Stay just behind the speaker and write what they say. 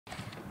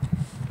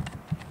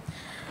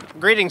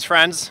Greetings,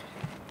 friends,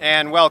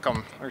 and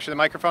welcome. Are you sure the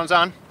microphone's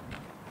on?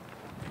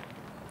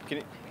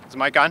 Is the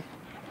mic on?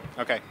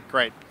 Okay,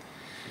 great.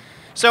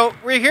 So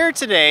we're here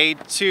today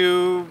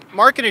to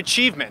mark an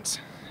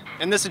achievement,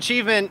 and this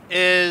achievement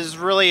is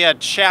really a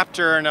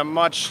chapter in a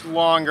much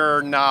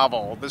longer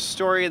novel. The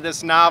story of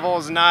this novel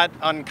is not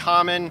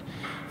uncommon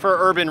for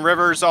urban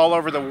rivers all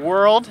over the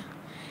world,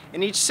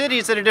 and each city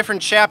is at a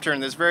different chapter in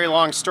this very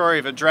long story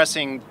of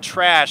addressing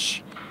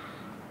trash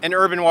and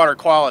urban water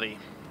quality.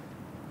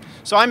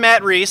 So I'm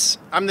Matt Reese.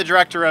 I'm the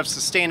Director of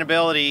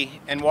Sustainability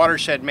and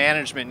Watershed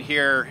Management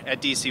here at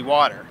DC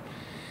Water.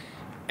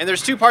 And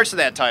there's two parts to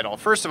that title.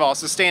 First of all,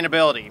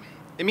 sustainability.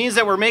 It means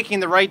that we're making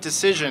the right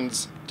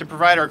decisions to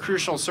provide our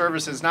crucial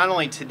services not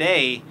only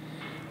today,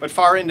 but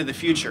far into the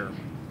future.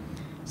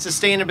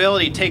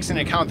 Sustainability takes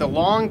into account the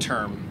long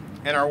term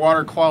and our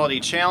water quality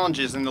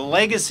challenges, and the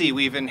legacy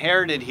we've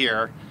inherited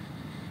here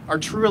are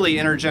truly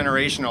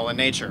intergenerational in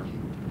nature.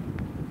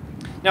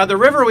 Now, the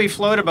river we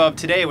float above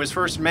today was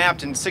first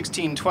mapped in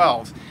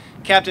 1612.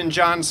 Captain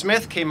John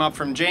Smith came up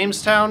from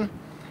Jamestown,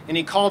 and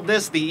he called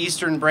this the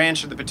eastern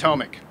branch of the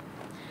Potomac.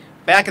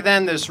 Back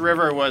then, this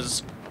river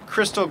was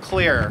crystal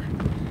clear.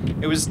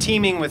 It was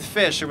teeming with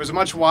fish. It was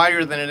much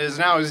wider than it is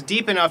now. It was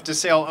deep enough to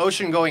sail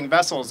ocean-going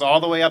vessels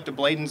all the way up to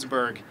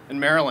Bladensburg in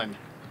Maryland.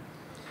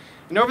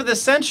 And over the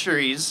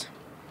centuries,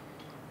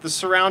 the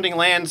surrounding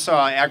land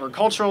saw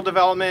agricultural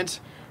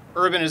development,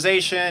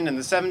 urbanization in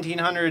the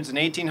 1700s and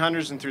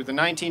 1800s and through the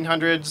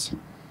 1900s.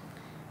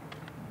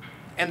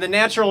 And the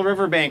natural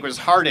riverbank was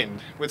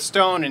hardened with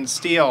stone and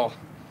steel,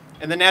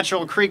 and the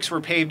natural creeks were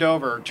paved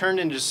over, turned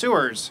into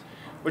sewers,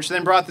 which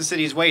then brought the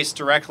city's waste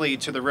directly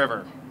to the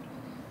river.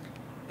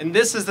 And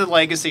this is the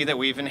legacy that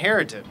we've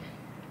inherited.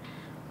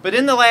 But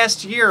in the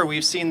last year,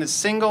 we've seen the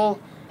single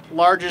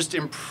largest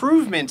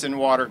improvement in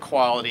water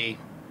quality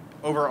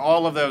over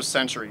all of those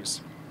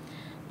centuries.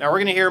 Now we're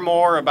going to hear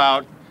more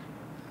about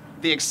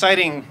the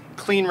exciting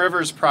Clean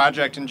Rivers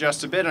project in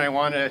just a bit, and I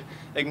want to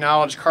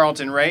acknowledge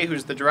Carlton Ray,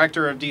 who's the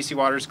director of DC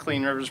Water's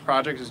Clean Rivers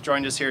project, who's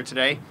joined us here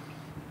today.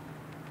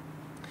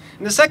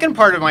 And the second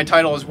part of my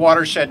title is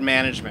watershed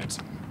management.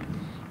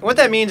 And what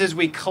that means is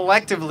we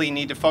collectively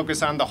need to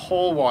focus on the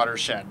whole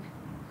watershed,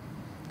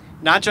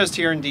 not just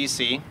here in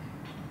DC.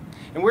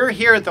 And we're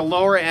here at the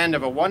lower end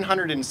of a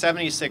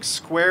 176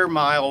 square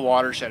mile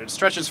watershed. It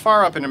stretches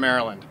far up into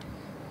Maryland.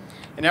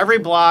 And every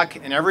block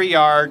and every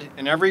yard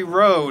and every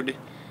road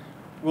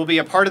will be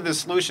a part of the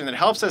solution that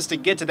helps us to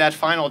get to that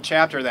final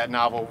chapter of that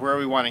novel where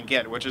we want to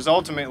get, which is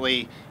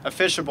ultimately a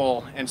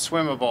fishable and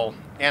swimmable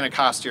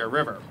Anacostia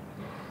River.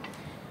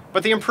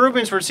 But the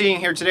improvements we're seeing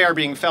here today are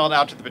being felt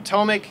out to the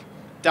Potomac,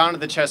 down to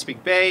the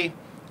Chesapeake Bay,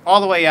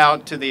 all the way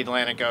out to the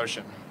Atlantic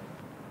Ocean.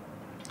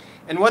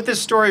 And what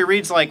this story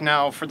reads like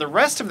now for the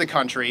rest of the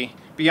country,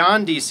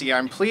 beyond DC,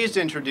 I'm pleased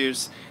to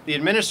introduce the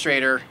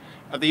administrator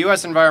of the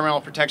U.S. Environmental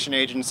Protection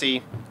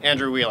Agency,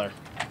 Andrew Wheeler.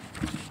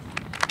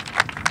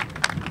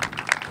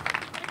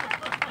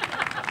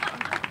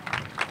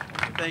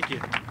 Thank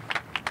you.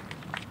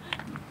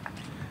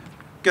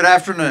 Good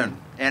afternoon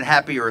and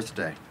happy Earth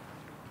Day.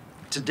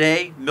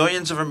 Today,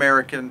 millions of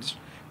Americans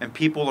and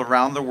people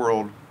around the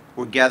world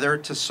will gather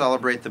to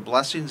celebrate the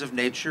blessings of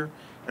nature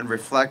and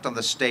reflect on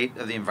the state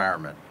of the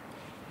environment.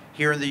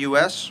 Here in the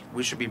U.S.,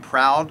 we should be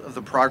proud of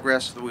the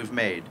progress that we've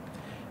made.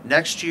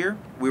 Next year,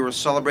 we will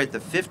celebrate the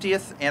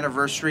 50th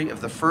anniversary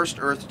of the first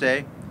Earth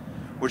Day,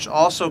 which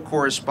also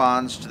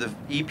corresponds to the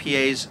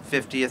EPA's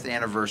 50th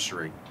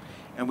anniversary.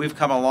 And we've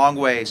come a long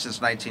way since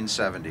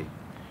 1970.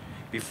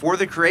 Before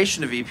the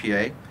creation of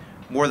EPA,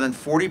 more than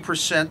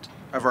 40%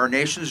 of our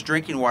nation's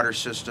drinking water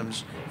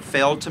systems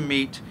failed to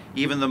meet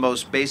even the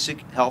most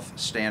basic health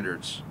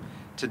standards.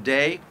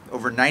 Today,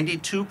 over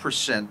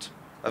 92%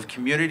 of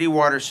community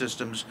water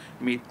systems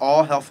meet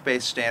all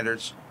health-based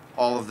standards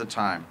all of the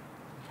time.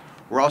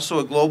 We're also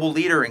a global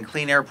leader in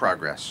clean air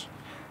progress.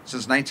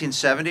 Since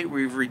 1970,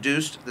 we've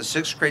reduced the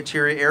 6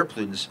 criteria air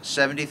pollutants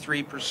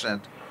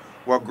 73%,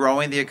 while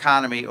growing the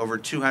economy over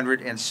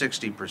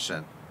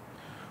 260%.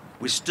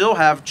 We still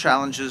have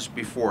challenges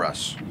before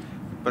us,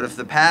 but if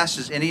the past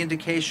is any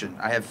indication,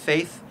 I have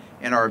faith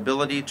in our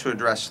ability to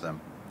address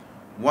them.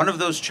 One of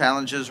those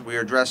challenges we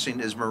are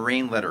addressing is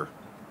marine litter,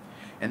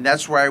 and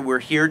that's why we're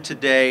here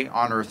today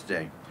on Earth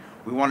Day.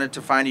 We wanted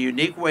to find a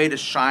unique way to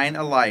shine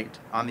a light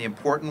on the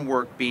important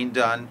work being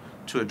done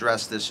to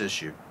address this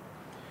issue.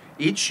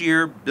 Each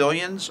year,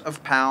 billions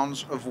of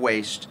pounds of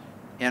waste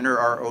enter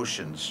our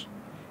oceans,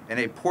 and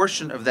a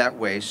portion of that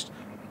waste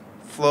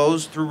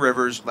flows through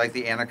rivers like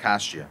the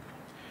Anacostia.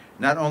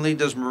 Not only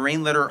does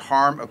marine litter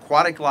harm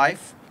aquatic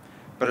life,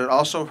 but it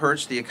also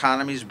hurts the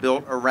economies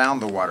built around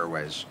the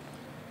waterways.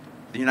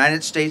 The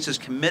United States is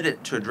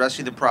committed to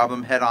addressing the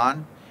problem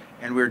head-on,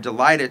 and we're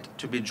delighted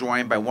to be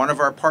joined by one of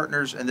our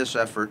partners in this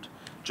effort,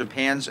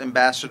 Japan's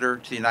ambassador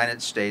to the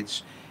United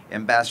States,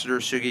 Ambassador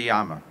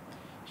Sugiyama.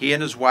 He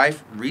and his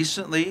wife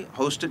recently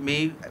hosted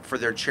me for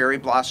their cherry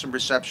blossom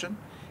reception,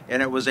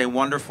 and it was a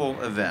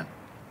wonderful event.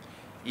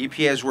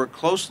 EPA has worked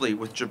closely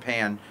with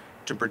Japan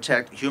to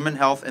protect human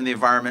health and the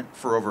environment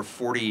for over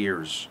 40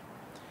 years.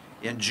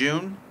 In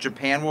June,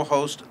 Japan will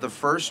host the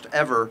first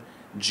ever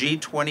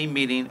G20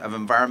 meeting of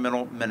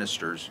environmental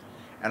ministers,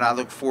 and I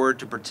look forward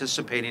to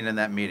participating in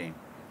that meeting.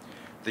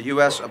 The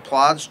U.S.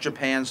 applauds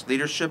Japan's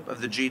leadership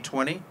of the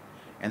G20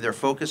 and their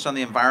focus on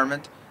the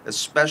environment,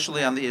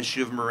 especially on the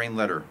issue of marine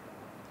litter.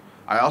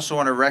 I also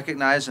want to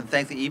recognize and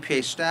thank the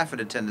EPA staff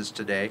in attendance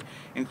today,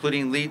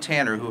 including Lee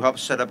Tanner, who helped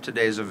set up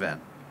today's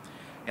event.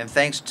 And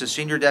thanks to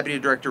Senior Deputy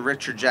Director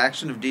Richard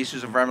Jackson of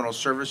DC's Environmental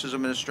Services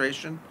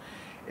Administration,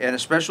 and a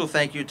special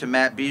thank you to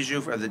Matt Bijou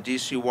of the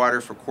DC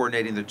Water for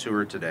coordinating the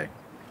tour today.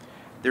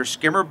 Their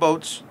skimmer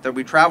boats that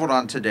we traveled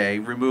on today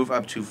remove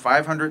up to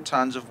 500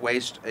 tons of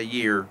waste a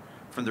year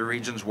from the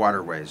region's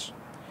waterways.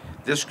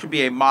 This could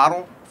be a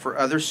model for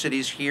other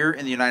cities here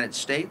in the United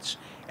States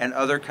and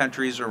other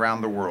countries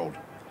around the world.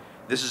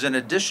 This is in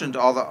addition to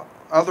all the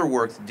other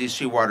work that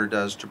DC Water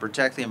does to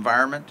protect the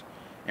environment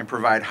and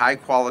provide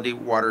high-quality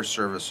water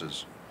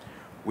services.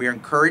 We are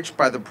encouraged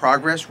by the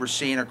progress we're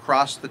seeing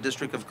across the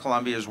District of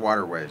Columbia's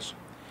waterways.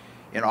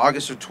 In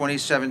August of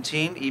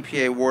 2017,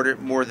 EPA awarded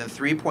more than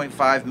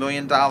 $3.5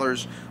 million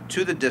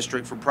to the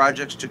district for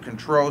projects to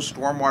control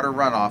stormwater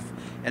runoff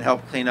and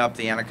help clean up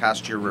the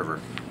Anacostia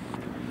River.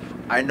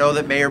 I know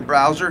that Mayor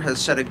Bowser has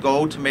set a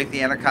goal to make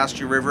the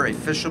Anacostia River a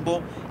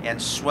fishable and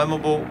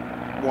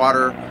swimmable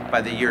water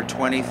by the year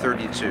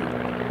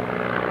 2032.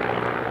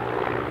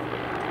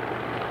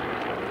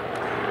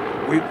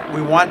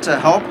 We want to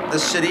help the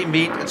city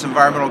meet its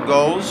environmental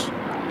goals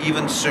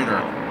even sooner.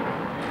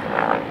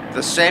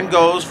 The same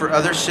goes for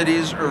other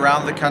cities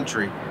around the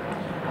country.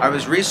 I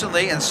was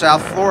recently in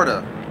South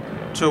Florida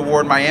to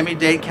award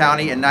Miami-Dade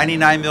County a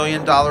 $99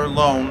 million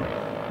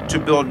loan to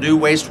build new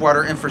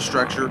wastewater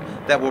infrastructure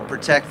that will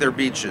protect their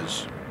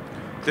beaches.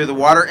 Through the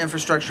Water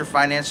Infrastructure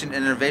Financing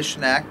and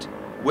Innovation Act,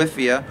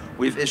 WIFIA,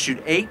 we've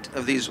issued 8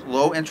 of these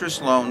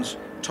low-interest loans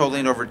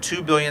totaling over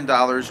 $2 billion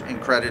in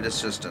credit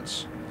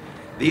assistance.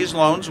 These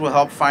loans will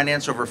help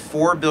finance over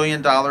 $4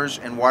 billion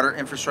in water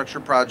infrastructure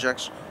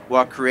projects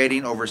while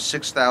creating over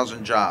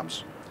 6,000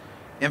 jobs.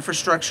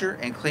 Infrastructure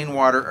and clean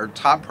water are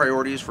top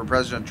priorities for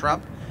President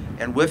Trump,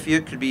 and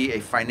WIFIA could be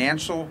a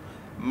financial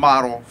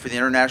model for the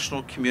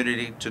international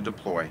community to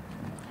deploy.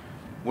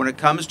 When it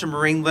comes to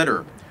marine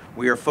litter,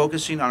 we are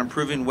focusing on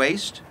improving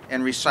waste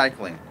and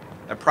recycling.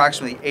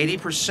 Approximately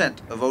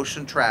 80% of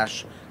ocean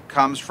trash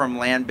comes from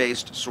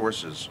land-based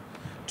sources.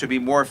 To be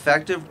more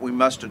effective, we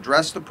must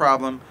address the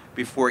problem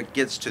before it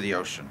gets to the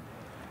ocean.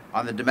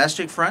 On the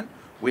domestic front,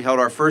 we held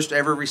our first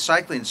ever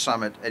recycling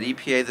summit at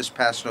EPA this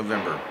past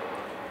November.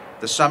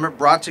 The summit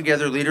brought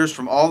together leaders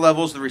from all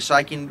levels of the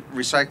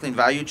recycling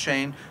value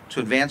chain to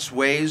advance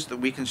ways that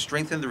we can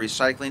strengthen the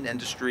recycling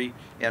industry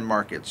and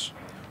markets.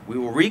 We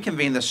will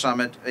reconvene the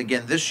summit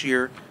again this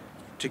year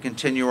to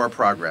continue our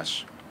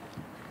progress.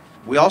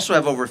 We also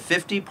have over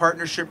 50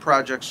 partnership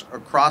projects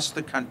across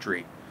the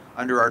country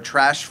under our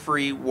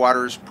Trash-Free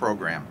Waters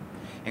program,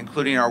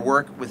 including our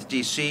work with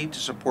DC to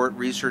support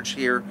research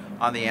here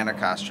on the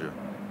Anacostia.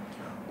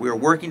 We are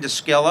working to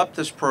scale up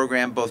this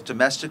program both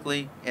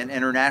domestically and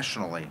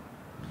internationally.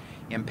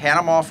 In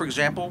Panama, for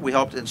example, we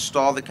helped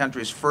install the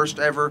country's first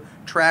ever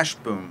trash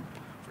boom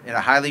in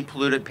a highly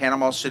polluted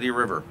Panama City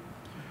River.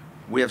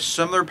 We have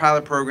similar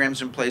pilot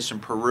programs in place in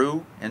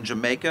Peru and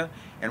Jamaica,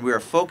 and we are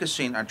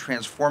focusing on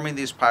transforming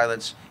these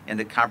pilots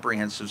into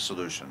comprehensive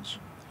solutions.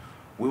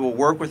 We will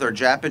work with our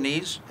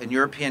Japanese and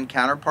European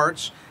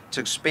counterparts to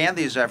expand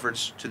these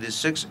efforts to the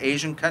 6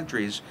 Asian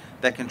countries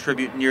that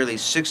contribute nearly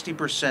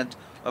 60%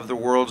 of the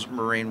world's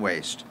marine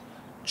waste: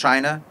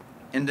 China,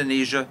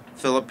 Indonesia,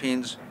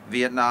 Philippines,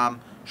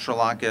 Vietnam, Sri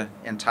Lanka,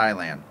 and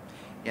Thailand.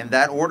 In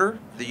that order,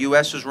 the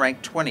U.S. is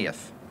ranked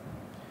 20th.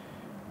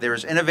 There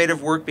is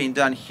innovative work being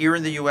done here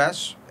in the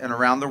U.S. and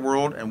around the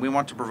world, and we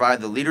want to provide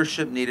the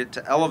leadership needed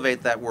to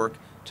elevate that work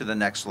to the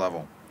next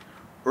level.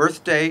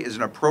 Earth Day is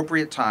an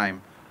appropriate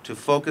time to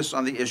focus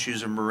on the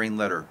issues of marine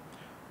litter.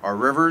 Our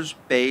rivers,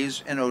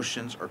 bays, and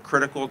oceans are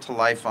critical to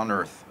life on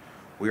Earth.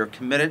 We are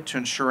committed to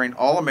ensuring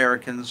all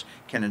Americans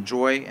can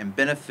enjoy and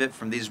benefit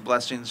from these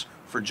blessings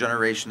for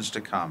generations to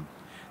come.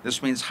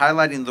 This means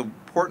highlighting the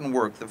important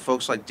work that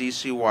folks like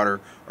DC Water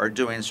are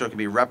doing so it can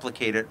be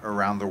replicated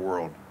around the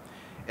world.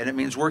 And it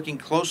means working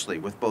closely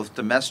with both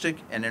domestic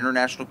and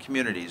international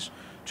communities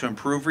to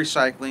improve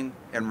recycling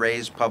and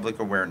raise public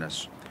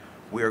awareness.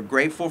 We are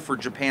grateful for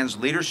Japan's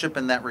leadership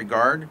in that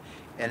regard,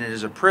 and it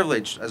is a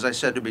privilege, as I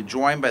said, to be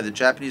joined by the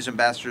Japanese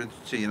ambassador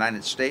to the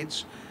United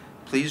States.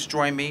 Please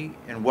join me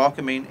in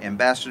welcoming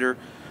Ambassador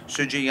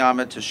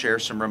Sugiyama to share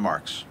some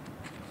remarks.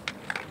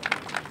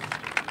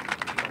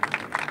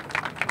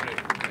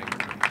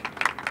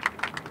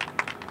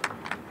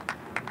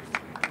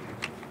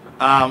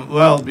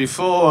 Well,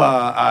 before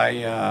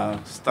I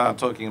start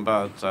talking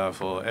about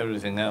for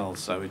everything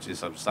else which is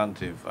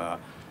substantive,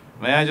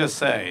 may I just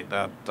say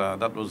that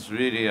that was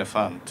really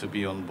fun to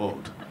be on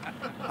board.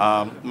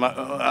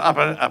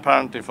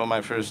 Apparently for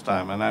my first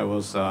time, and I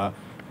was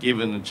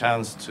given a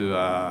chance to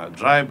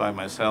drive by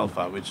myself,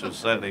 which was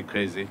certainly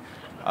crazy.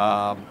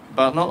 But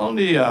not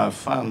only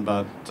fun,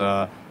 but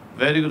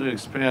very good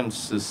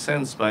experience to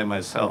sense by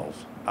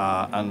myself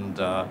and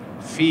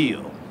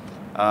feel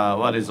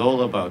what it's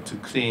all about to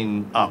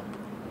clean up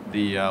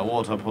the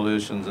water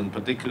pollutions, and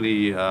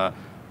particularly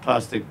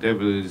plastic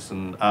debris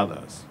and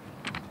others.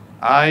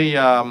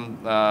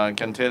 I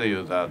can tell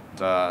you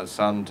that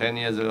some 10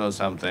 years ago or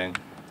something,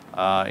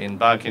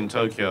 back in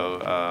Tokyo,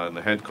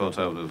 the headquarters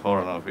of the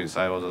Foreign Office,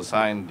 I was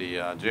assigned the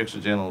Director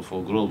General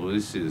for Global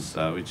Issues,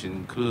 which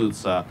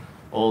includes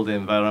all the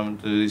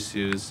environmental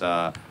issues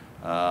and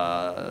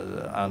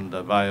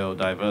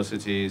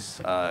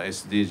biodiversities,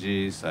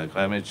 SDGs,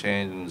 climate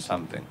change, and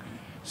something.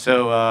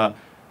 So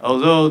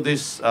although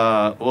this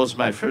was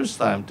my first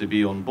time to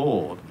be on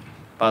board,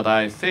 but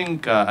I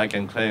think I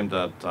can claim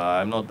that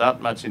I'm not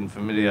that much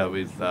familiar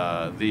with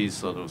these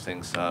sort of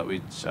things,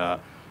 which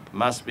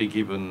must be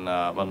given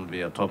one of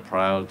the top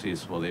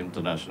priorities for the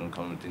international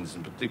communities,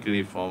 and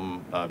particularly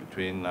from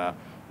between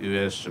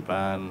U.S.,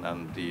 Japan,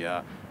 and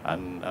the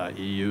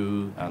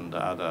EU and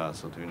other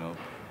sort of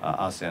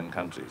ASEAN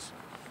countries.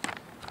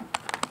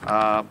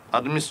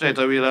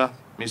 Administrator Wheeler,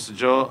 Mr.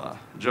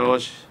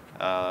 George,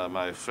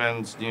 my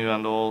friends, new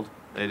and old,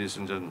 ladies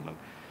and gentlemen.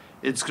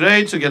 It's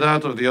great to get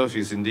out of the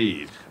office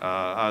indeed,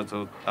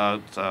 onto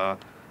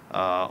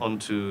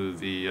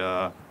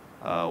the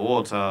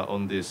water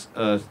on this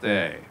Earth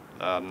Day.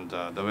 And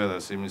the weather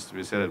seems to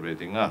be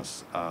celebrating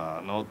us.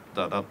 Not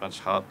that much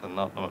hot and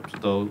not much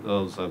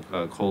those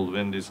cold,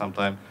 windy.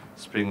 Sometimes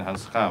spring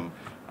has come.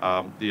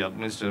 The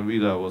Administrator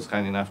Wheeler was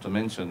kind enough to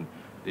mention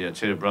the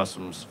Cherry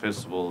Blossoms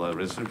Festival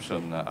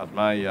reception at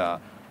my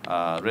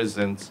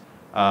residence.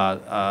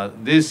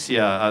 This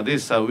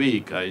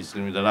week, it's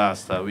going to be the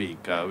last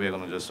week, we're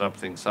going to just wrap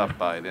things up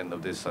by the end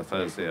of this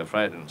Thursday or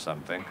Friday or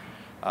something.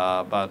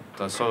 But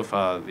so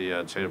far,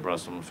 the Cherry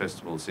Blossom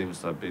Festival seems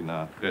to have been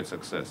a great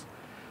success.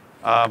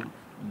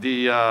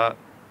 There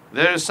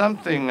is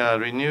something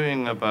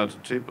renewing about the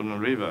trip on the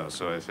river,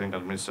 so I thank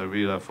Mr.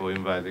 Wheeler for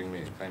inviting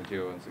me. Thank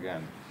you once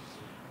again.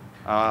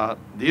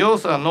 The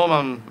author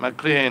Norman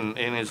Maclean,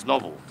 in his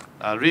novel,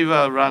 "A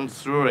River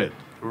Runs Through It,"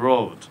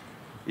 wrote,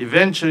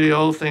 "Eventually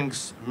all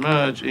things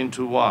merge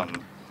into one,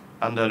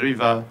 and the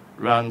river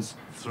runs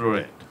through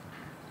it."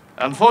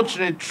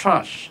 Unfortunately,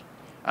 trash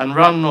and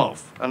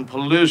runoff and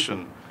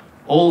pollution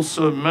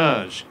also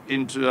merge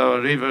into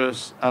our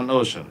rivers and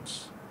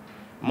oceans.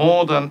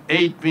 More than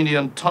 8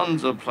 million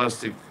tons of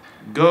plastic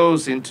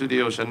goes into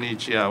the ocean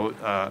each year.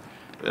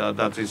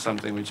 That is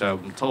something which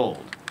I've been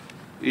told.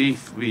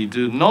 If we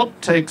do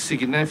not take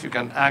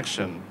significant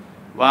action,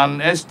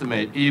 one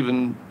estimate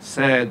even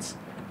says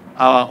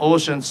our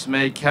oceans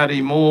may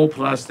carry more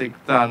plastic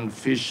than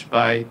fish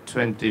by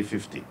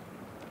 2050.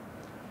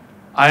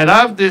 I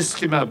love this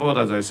skimmer boat,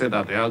 as I said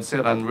at the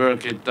outset, and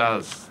work it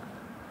does.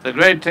 The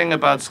great thing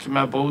about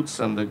skimmer boats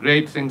and the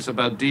great things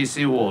about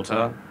DC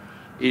water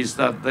is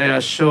that they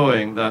are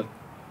showing that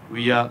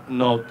we are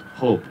not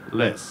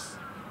hopeless.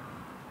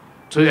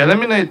 To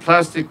eliminate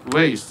plastic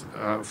waste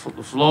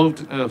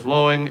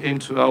flowing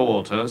into our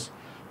waters,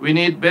 we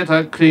need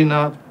better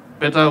cleanup,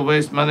 better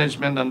waste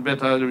management, and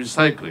better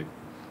recycling.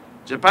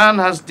 Japan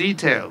has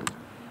detailed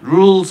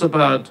rules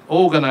about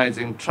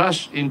organizing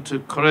trash into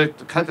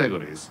correct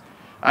categories.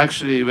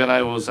 Actually, when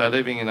I was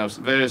living in a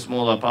very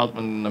small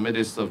apartment in the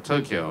midst of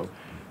Tokyo,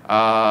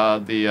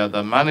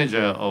 the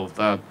manager of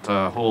that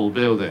whole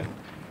building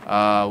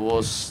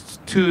was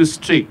too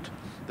strict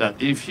that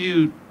if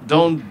you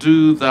don't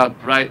do that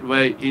right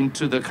way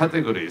into the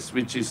categories,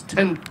 which is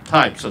 10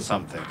 types or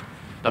something,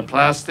 the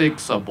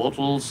plastics or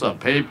bottles or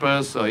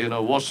papers or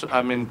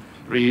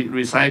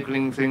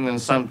recycling thing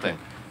and something,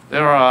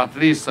 there are at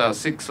least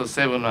 6 or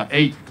 7 or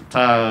 8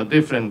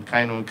 different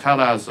kind of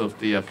colors of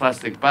the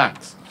plastic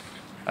bags.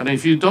 And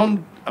if you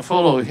don't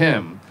follow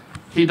him,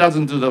 he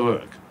doesn't do the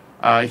work.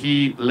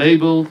 He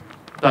labeled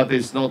that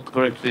is not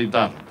correctly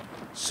done.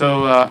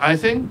 So I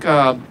think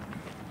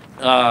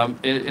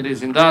it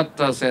is in that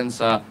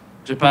sense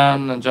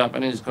Japan and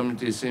Japanese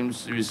community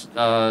seems to be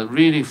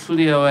really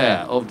fully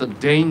aware of the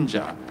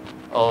danger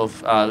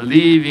of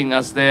leaving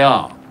as they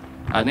are.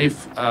 And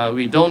if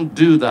we don't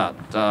do that,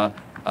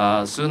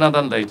 sooner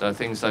than later,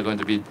 things are going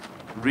to be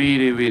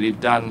really, really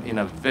done in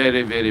a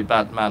very, very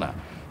bad manner.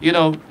 You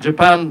know,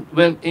 Japan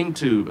went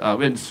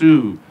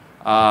through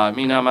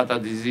Minamata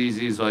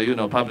diseases or,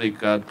 public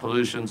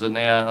pollutions in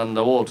air and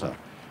the water.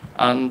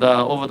 And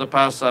over the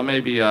past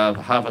maybe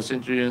half a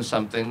century or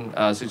something,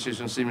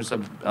 situation seems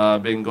to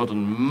have been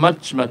gotten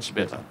much, much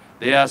better.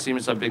 The air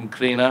seems to have been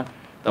cleaner.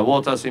 The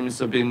water seems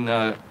to have been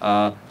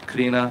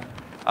cleaner.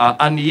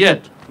 And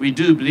yet, we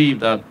do believe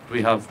that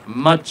we have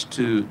much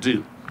to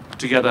do,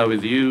 together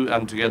with you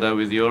and together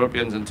with the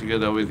Europeans and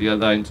together with the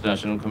other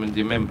international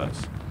community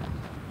members.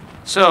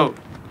 So,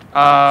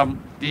 as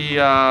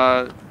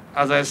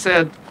I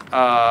said,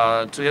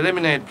 to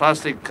eliminate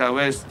plastic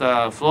waste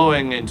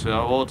flowing into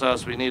our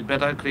waters, we need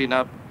better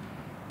cleanup,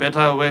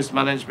 better waste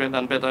management,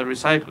 and better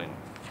recycling.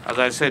 As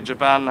I said,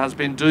 Japan has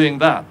been doing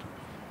that.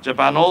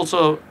 Japan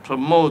also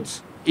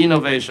promotes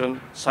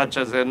innovation, such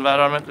as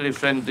environmentally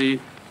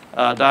friendly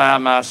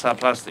diamass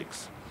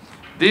plastics.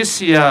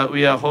 This year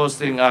we are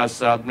hosting, as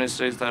the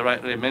administrator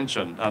rightly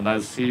mentioned, and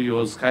as he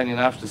was kind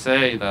enough to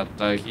say that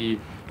he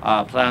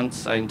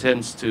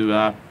intends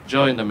to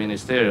join the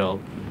ministerial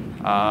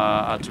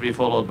to be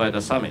followed by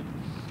the summit.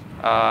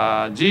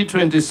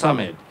 G20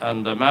 Summit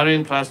and the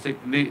marine plastic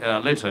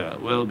litter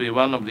will be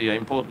one of the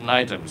important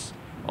items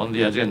on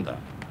the agenda.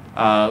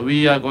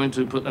 We are going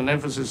to put an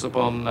emphasis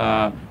upon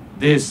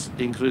this,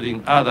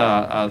 including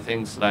other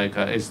things like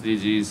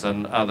SDGs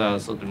and other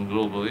certain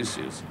global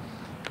issues.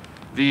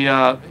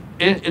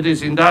 It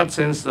is in that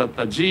sense that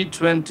the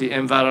G20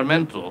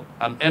 environmental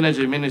and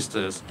energy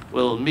ministers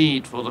will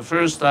meet for the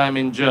first time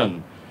in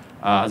June.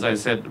 As I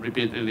said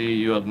repeatedly,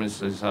 your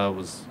administrator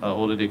was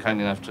already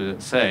kind enough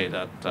to say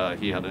that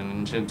he had an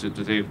intention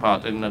to take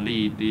part and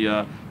lead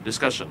the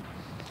discussion.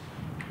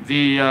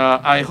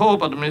 I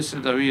hope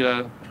Administrator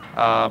Wheeler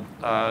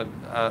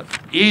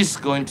is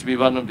going to be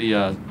one of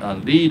the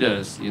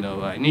leaders,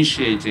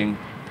 initiating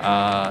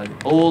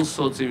all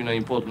sorts of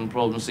important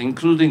problems,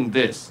 including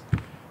this.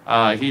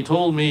 He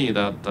told me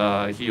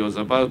that he was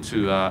about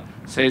to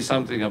say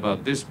something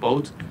about this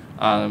boat.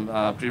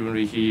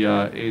 Previously, he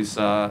is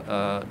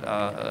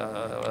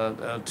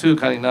too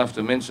kind enough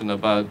to mention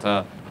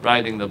about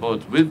riding the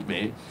boat with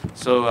me.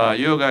 So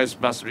you guys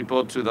must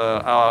report to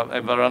our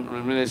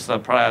environmental minister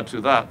prior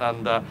to that,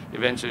 and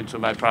eventually to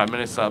my prime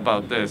minister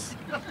about this.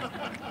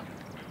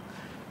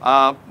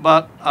 Japan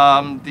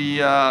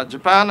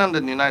and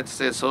the United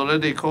States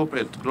already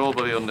cooperate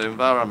globally on the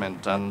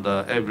environment and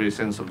every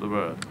sense of the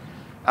word.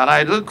 And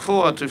I look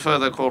forward to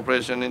further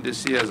cooperation in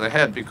this years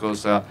ahead,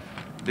 because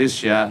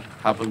this year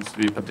happens to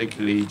be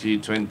particularly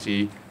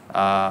G20,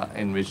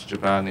 in which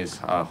Japan is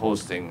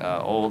hosting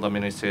all the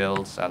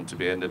ministerials and to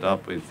be ended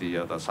up with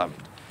the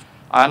summit.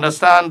 I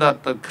understand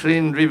that the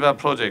Clean River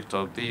project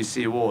of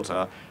DC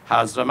Water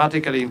has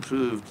dramatically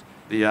improved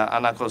the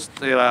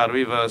Anacostia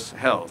River's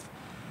health.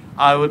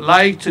 I would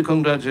like to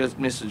congratulate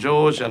Mr.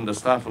 George and the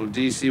staff of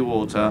DC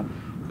Water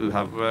who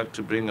have worked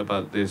to bring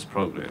about this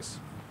progress.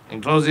 In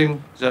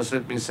closing, just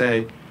let me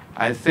say,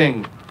 I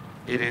think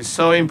it is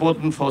so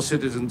important for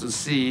citizens to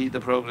see the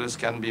progress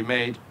can be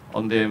made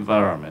on the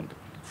environment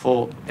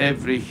for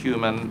every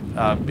human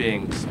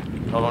beings,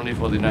 not only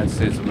for the United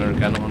States of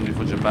America, not only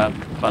for Japan,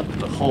 but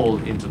the whole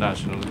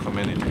international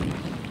community.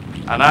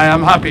 And I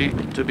am happy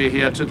to be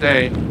here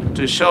today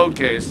to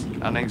showcase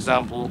an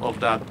example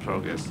of that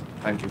progress.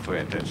 Thank you for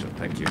your attention.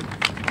 Thank you.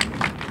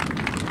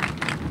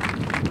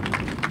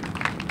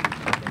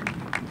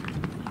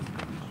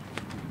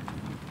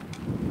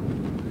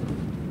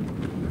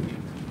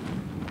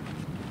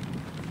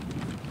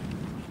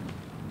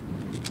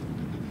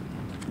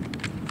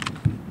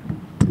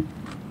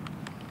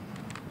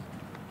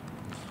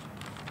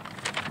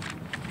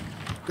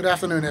 Good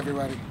afternoon,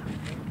 everybody.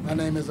 My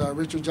name is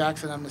Richard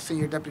Jackson. I'm the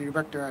Senior Deputy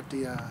Director at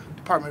the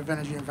Department of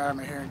Energy and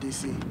Environment here in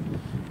D.C.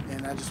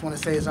 And I just want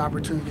to say it's an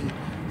opportunity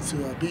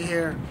to be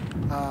here.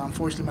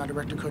 Unfortunately, my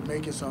director couldn't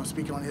make it, so I'm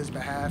speaking on his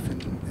behalf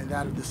and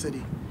that of the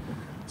city.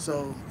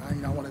 So,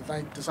 I want to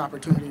thank this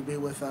opportunity to be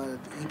with the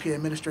EPA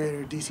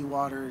Administrator, DC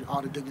Water,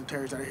 all the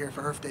dignitaries that are here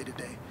for Earth Day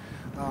today.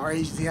 Our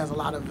agency has a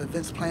lot of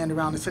events planned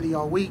around the city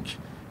all week,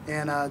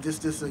 and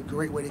this is a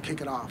great way to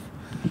kick it off.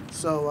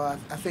 So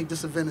I think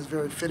this event is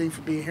very fitting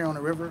for being here on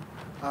the river.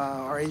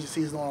 Our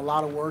agency is doing a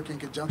lot of work in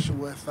conjunction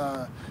with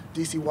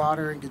DC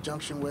Water, in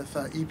conjunction with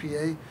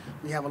EPA.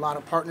 We have a lot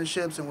of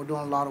partnerships, and we're doing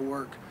a lot of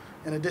work.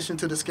 In addition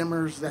to the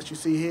skimmers that you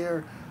see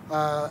here,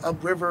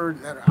 upriver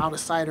that are out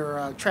of sight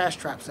are trash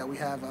traps that we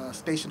have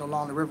stationed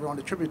along the river on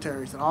the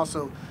tributaries, and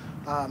also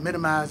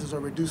minimizes or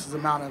reduces the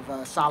amount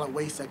of solid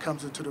waste that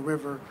comes into the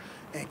river,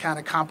 and kind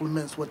of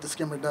complements what the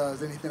skimmer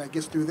does. Anything that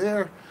gets through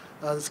there,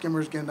 the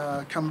skimmers can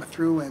come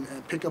through and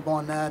pick up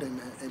on that and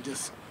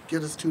just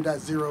get us to that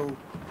zero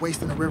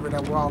waste in the river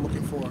that we're all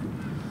looking for.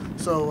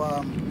 So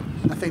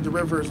I think the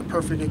river is a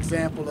perfect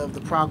example of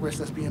the progress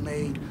that's being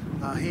made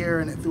here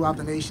and throughout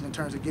the nation in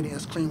terms of getting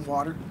us clean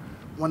water.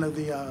 One of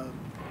the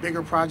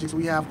bigger projects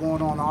we have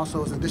going on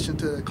also is, in addition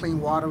to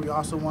clean water, we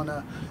also want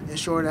to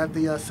ensure that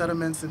the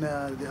sediments and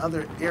the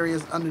other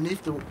areas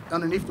underneath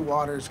the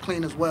water is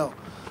clean as well.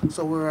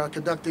 So we're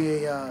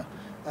conducting a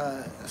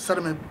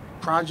sediment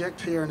project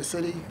here in the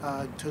city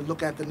to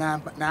look at the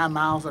 9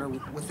 miles that are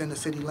within the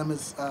city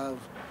limits of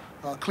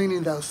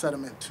cleaning those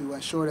sediment to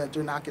ensure that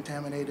they're not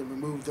contaminated,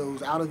 remove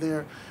those out of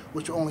there,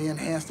 which will only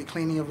enhance the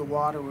cleaning of the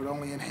water, would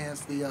only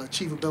enhance the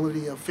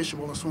achievability of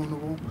fishable and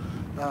swimmable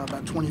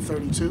by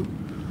 2032.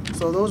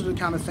 So those are the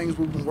kind of things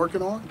we've been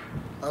working on,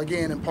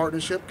 again, in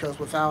partnership, because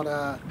without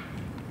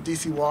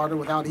DC Water,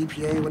 without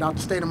EPA, without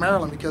the state of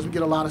Maryland, because we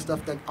get a lot of stuff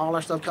all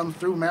our stuff comes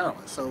through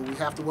Maryland, so we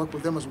have to work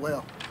with them as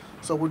well.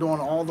 So we're doing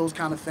all those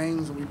kind of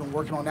things, and we've been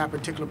working on that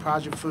particular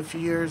project for a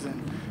few years,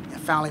 and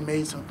finally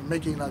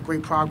making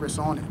great progress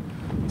on it.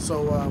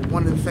 So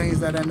one of the things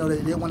that I know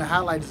they did want to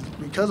highlight is,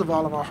 because of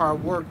all of our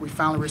hard work, we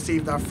finally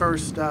received our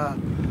first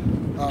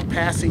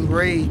passing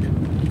grade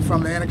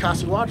from the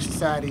Anacostia Water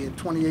Society in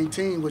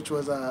 2018, which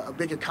was a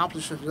big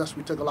accomplishment for us.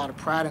 We took a lot of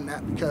pride in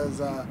that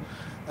because,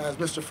 as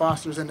Mr.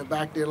 Foster's in the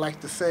back there likes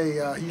to say,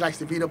 he likes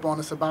to beat up on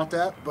us about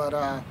that,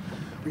 but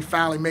we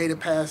finally made it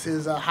past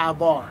his high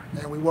bar,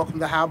 and we welcome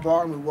the high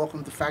bar, and we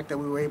welcome the fact that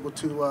we were able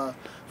to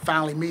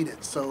finally meet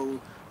it. So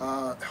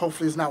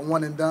hopefully it's not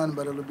one and done,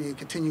 but it'll be a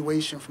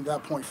continuation from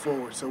that point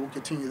forward, so we'll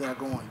continue that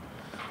going.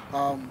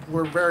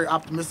 We're very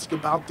optimistic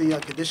about the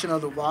condition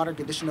of the water,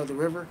 condition of the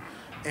river,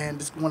 and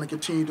just want to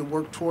continue to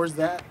work towards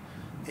that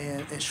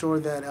and ensure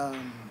that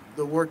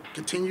the work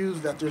continues,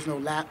 that there's no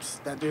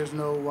lapse, that there's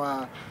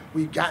no,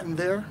 we've gotten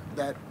there,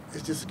 that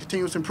it's just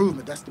continuous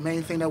improvement. That's the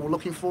main thing that we're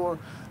looking for.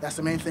 That's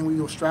the main thing we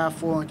will strive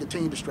for and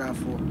continue to strive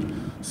for.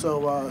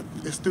 So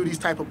it's through these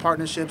type of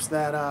partnerships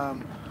that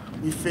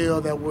we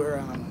feel that we're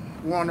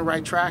on the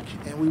right track,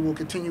 and we will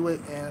continue it.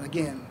 And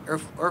again,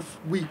 Earth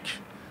Week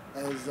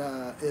is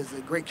a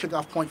great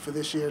kickoff point for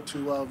this year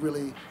to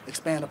really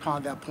expand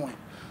upon that point.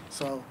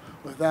 So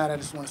with that, I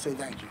just want to say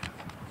thank you.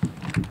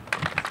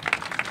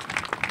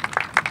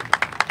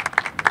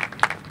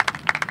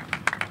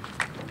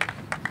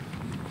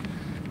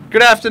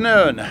 Good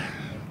afternoon.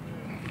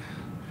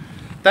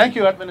 Thank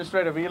you,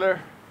 Administrator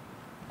Wheeler,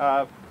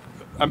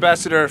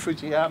 Ambassador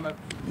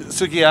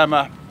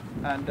Sugiyama,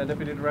 and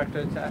Deputy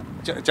Director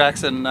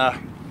Jackson,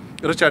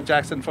 Richard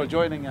Jackson, for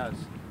joining us.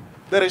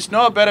 There is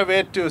no better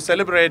way to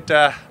celebrate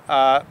the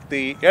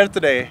Earth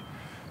Day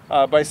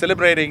by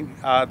celebrating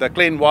the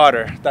clean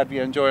water that we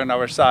enjoy on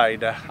our side,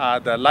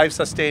 the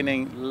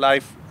life-sustaining,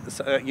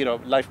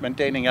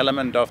 life-maintaining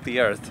element of the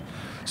Earth.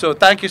 So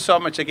thank you so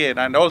much again.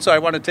 And also I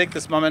want to take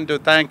this moment to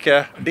thank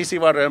DC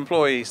Water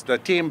employees, the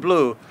Team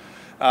Blue,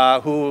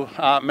 who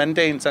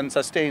maintains and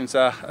sustains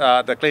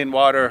the clean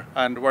water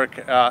and work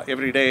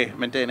every day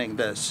maintaining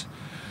this.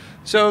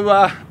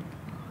 So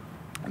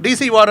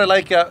DC Water,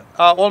 like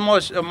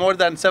almost more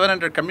than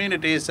 700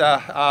 communities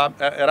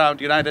around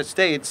the United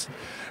States,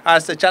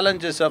 has the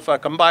challenges of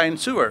combined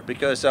sewer,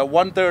 because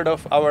 1/3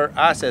 of our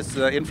assets,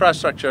 the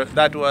infrastructure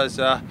that was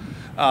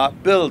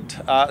built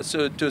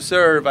to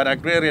serve an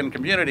agrarian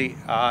community,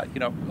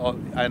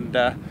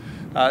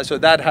 so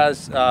that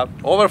has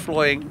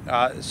overflowing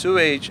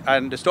sewage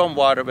and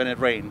stormwater when it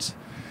rains.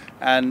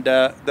 And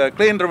the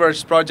Clean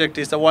Rivers project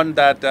is the one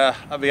that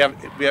we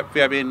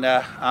have been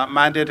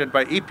mandated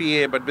by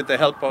EPA, but with the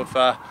help of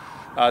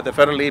the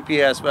federal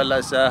EPA as well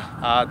as the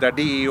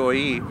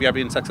DEOE, we have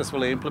been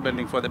successfully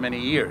implementing for the many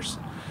years.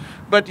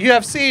 But you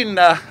have seen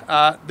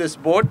this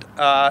boat,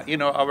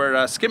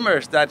 our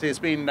skimmers that has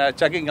been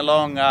chugging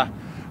along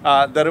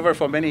the river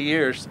for many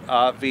years.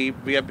 We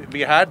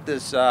had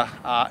this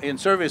in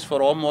service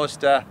for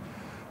almost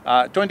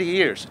 20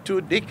 years,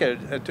 2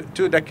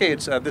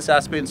 decades. This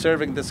has been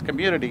serving this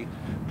community,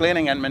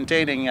 cleaning and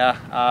maintaining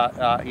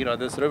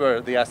this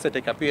river, the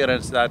aesthetic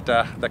appearance that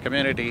the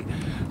community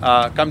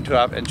come to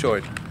have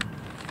enjoyed.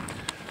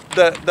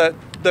 The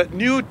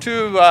new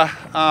 2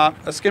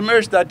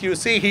 skimmers that you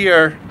see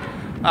here,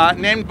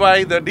 named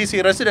by the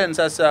DC residents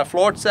as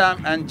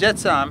Flotsam and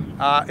Jetsam,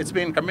 it's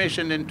been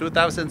commissioned in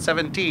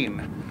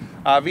 2017.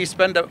 We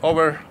spent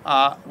over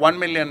 $1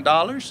 million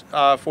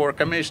for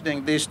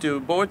commissioning these 2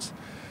 boats,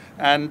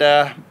 and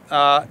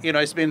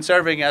it's been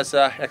serving as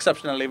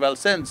exceptionally well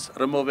since,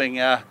 removing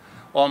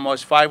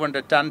almost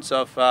 500 tons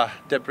of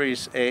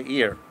debris a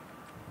year.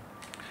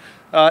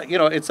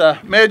 It's a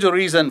major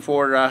reason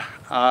for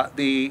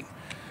the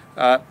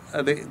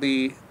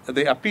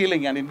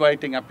appealing and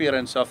inviting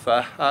appearance of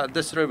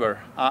this river.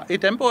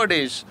 It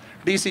embodies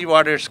DC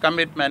Water's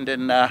commitment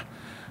in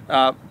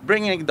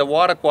bringing the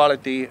water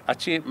quality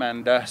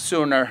achievement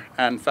sooner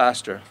and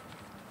faster.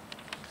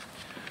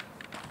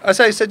 As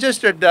I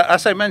suggested,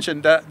 as I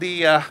mentioned,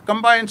 the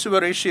combined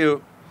sewer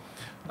issue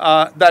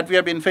that we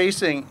have been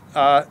facing,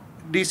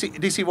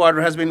 DC Water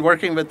has been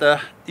working with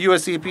the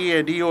US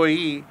EPA,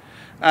 DOE,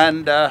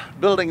 and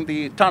building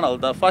the tunnel.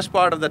 The first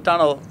part of the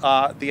tunnel,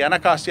 the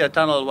Anacostia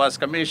tunnel, was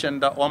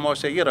commissioned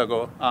almost a year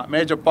ago.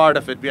 Major part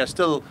of it, we are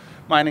still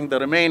mining the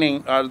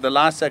remaining, the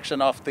last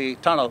section of the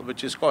tunnel,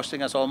 which is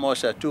costing us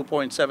almost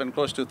 2.7,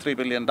 close to $3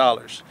 billion.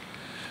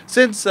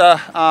 Since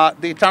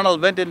the tunnel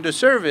went into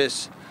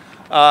service,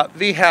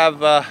 we have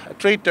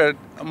treated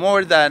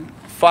more than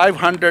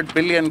 500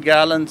 billion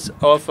gallons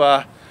of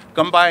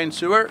combined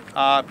sewer,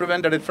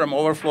 prevented it from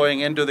overflowing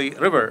into the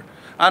river.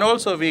 And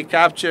also we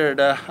captured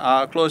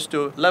close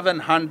to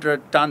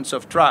 1,100 tons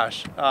of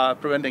trash,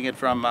 preventing it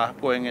from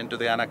going into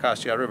the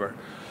Anacostia River.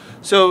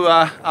 So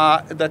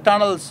the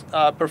tunnel's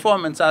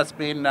performance has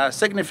been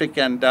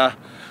significant,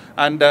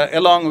 and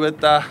along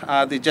with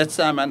the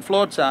Jetsam and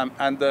Flotsam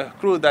and the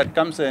crew that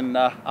comes in,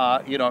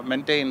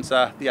 maintains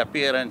the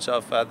appearance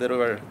of the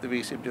river that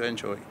we seem to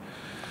enjoy.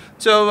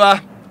 So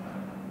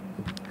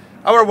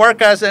our work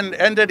hasn't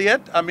ended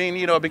yet. I mean,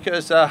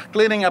 because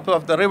cleaning up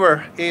of the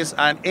river is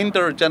an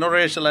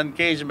intergenerational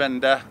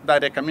engagement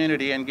that a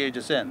community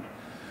engages in.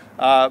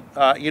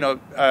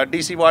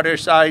 DC water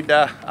side,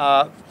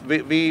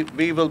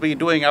 we will be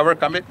doing our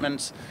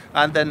commitments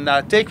and then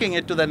taking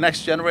it to the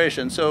next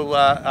generation. So,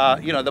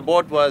 the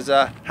boat was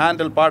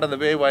handled part of the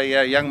way by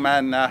a young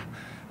man,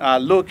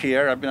 Luke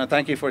here.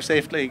 Thank you for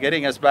safely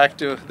getting us back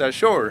to the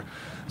shore.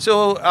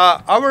 So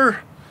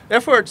our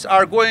efforts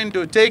are going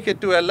to take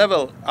it to a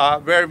level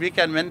where we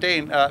can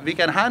maintain, we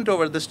can hand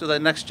over this to the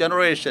next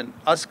generation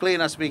as clean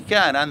as we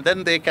can, and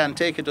then they can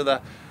take it to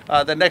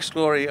the next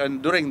glory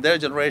and during their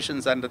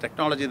generations and the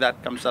technology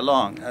that comes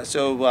along.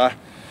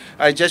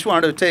 I just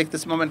want to take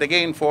this moment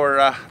again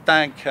for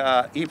thank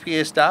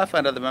EPA staff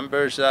and other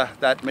members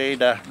that made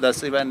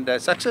this event a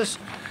success.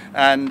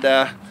 And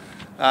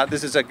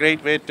this is a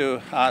great way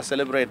to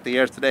celebrate the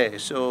Earth Day.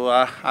 So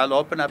I'll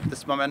open up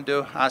this moment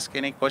to ask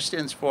any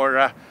questions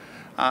for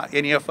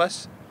any of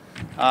us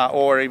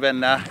or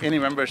even any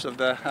members of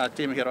the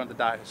team here on the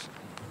dais.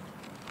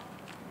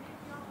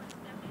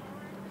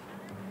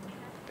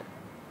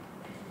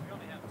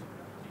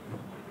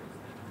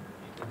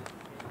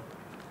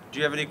 Do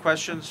you have any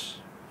questions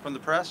from the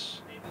press?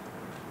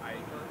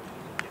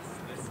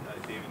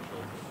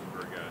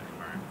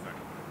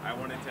 I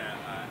wanted to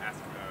ask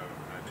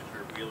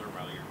Mr. Wheeler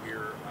while you're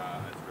here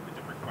a sort of a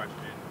different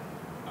question.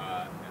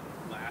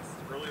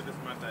 Earlier this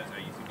month,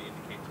 you seemed to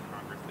indicate to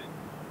Congress that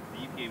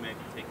the EPA might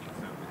be taking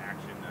some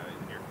action in the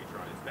near future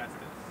on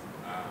asbestos.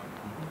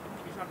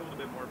 Can you talk a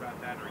little bit more about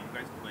that? Are you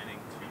guys planning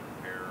to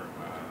prepare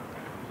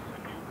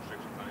new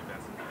restrictions on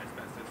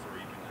asbestos or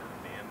even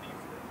ban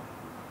these?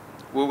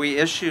 Well, we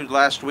issued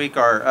last week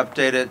our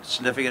updated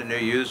significant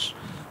new use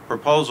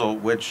proposal,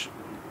 which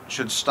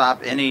should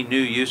stop any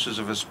new uses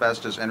of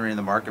asbestos entering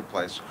the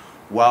marketplace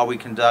while we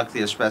conduct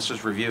the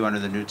asbestos review under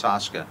the new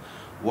TSCA.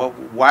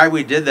 Why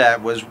we did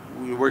that was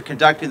we were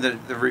conducting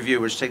the review,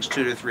 which takes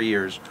 2 to 3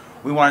 years.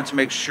 We wanted to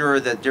make sure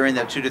that during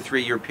that 2 to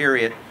 3 year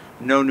period,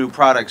 no new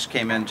products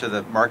came into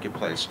the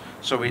marketplace.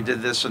 So we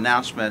did this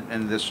announcement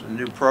and this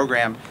new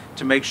program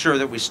to make sure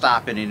that we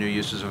stop any new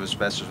uses of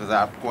asbestos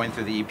without going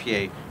through the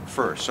EPA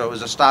first. So it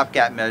was a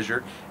stopgap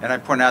measure, and I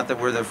point out that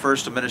we're the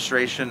first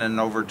administration in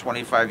over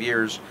 25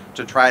 years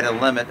to try to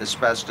limit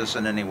asbestos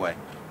in any way.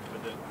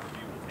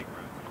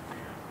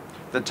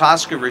 The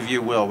TSCA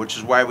review will, which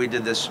is why we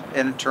did this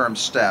interim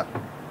step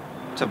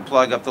to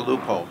plug up the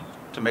loophole,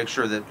 to make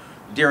sure that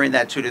during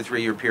that 2 to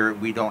 3 year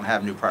period we don't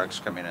have new products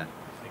coming in.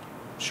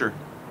 Sure.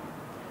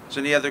 Is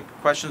there any other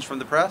questions from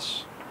the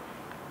press?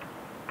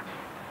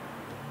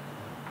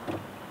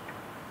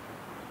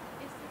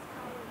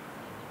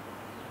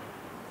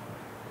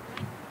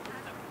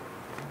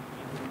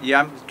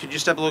 Yeah, could you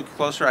step a little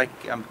closer? I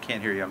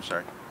can't hear you, I'm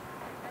sorry.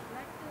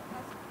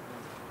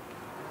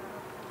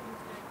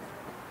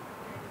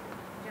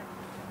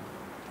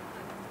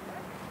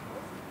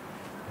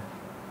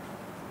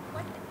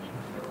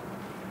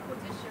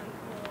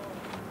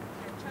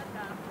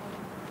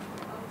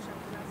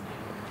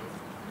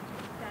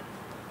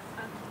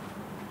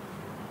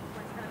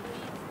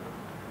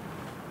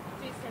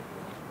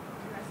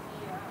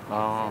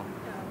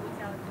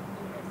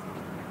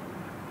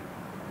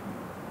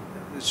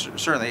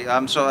 Certainly.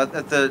 So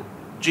at the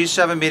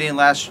G7 meeting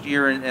last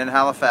year in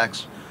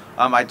Halifax,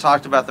 I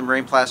talked about the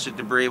marine plastic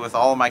debris with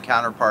all of my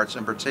counterparts,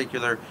 in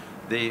particular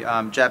the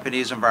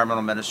Japanese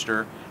environmental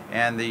minister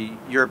and the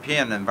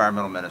European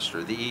environmental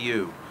minister, the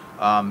EU.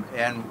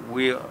 And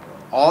we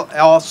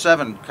all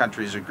 7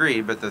 countries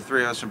agreed, but the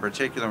 3 of us in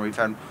particular, we've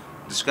had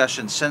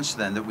discussions since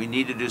then that we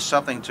need to do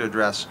something to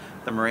address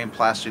the marine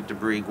plastic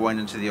debris going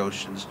into the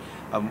oceans,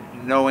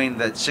 knowing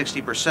that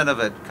 60% of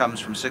it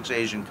comes from 6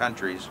 Asian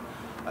countries.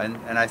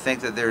 And I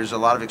think that there's a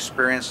lot of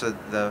experience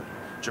that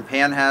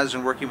Japan has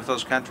in working with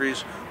those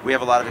countries. We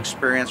have a lot of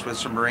experience with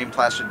some marine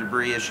plastic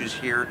debris issues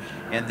here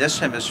in this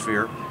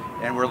hemisphere,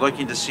 and we're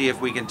looking to see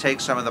if we can take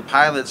some of the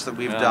pilots that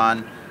we've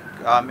done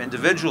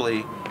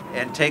individually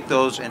and take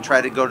those and try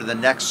to go to the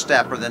next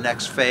step or the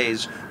next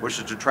phase, which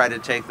is to try to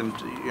take them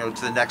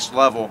to the next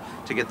level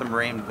to get the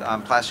marine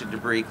plastic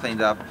debris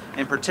cleaned up,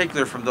 in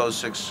particular from those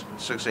six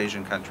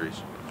Asian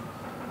countries.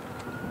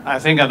 I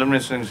think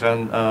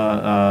Administration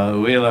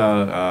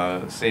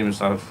Wheeler seems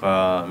to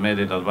have made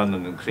it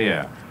abundantly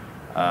clear.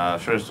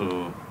 First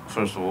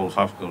of all,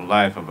 facts of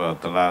life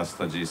about the last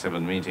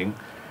G7 meeting.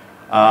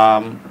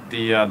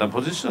 The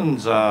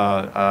positions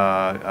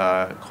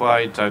are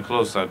quite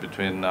close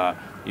between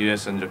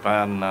US and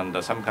Japan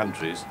and some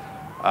countries,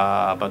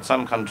 but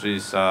some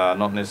countries are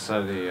not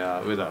necessarily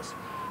with us.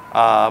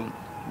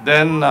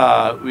 Then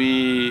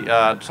we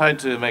try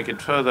to make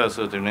it further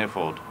certain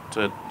effort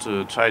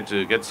to try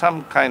to get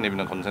some kind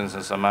of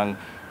consensus among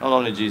not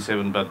only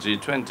G7 but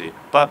G20.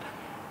 But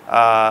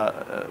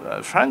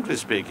frankly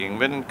speaking,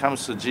 when it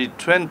comes to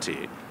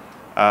G20,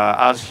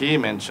 as he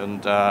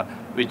mentioned,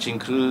 which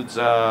includes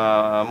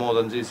more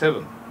than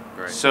G7.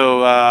 Right.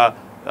 So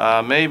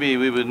maybe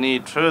we would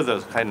need further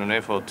kind of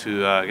effort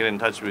to get in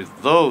touch with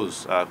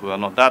those who are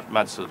not that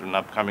much certain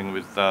upcoming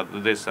with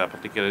this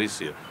particular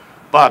issue.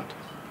 But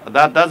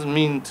that doesn't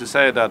mean to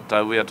say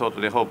that we are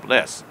totally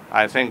hopeless.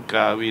 I think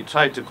we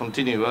try to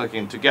continue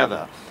working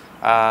together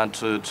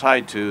to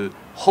try to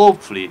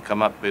hopefully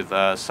come up with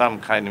some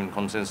kind of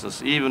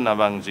consensus even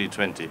among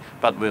G20,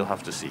 but we'll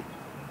have to see.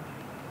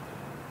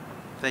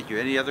 Thank you.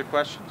 Any other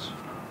questions?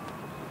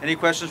 Any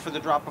questions for the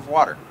drop of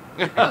water?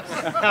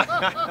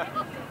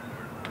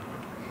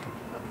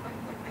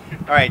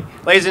 All right,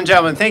 ladies and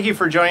gentlemen, thank you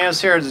for joining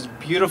us here on this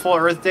beautiful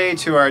Earth Day.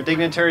 To our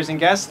dignitaries and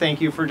guests,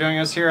 thank you for joining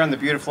us here on the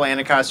beautiful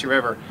Anacostia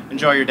River.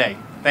 Enjoy your day.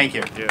 Thank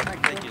you.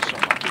 Thank you.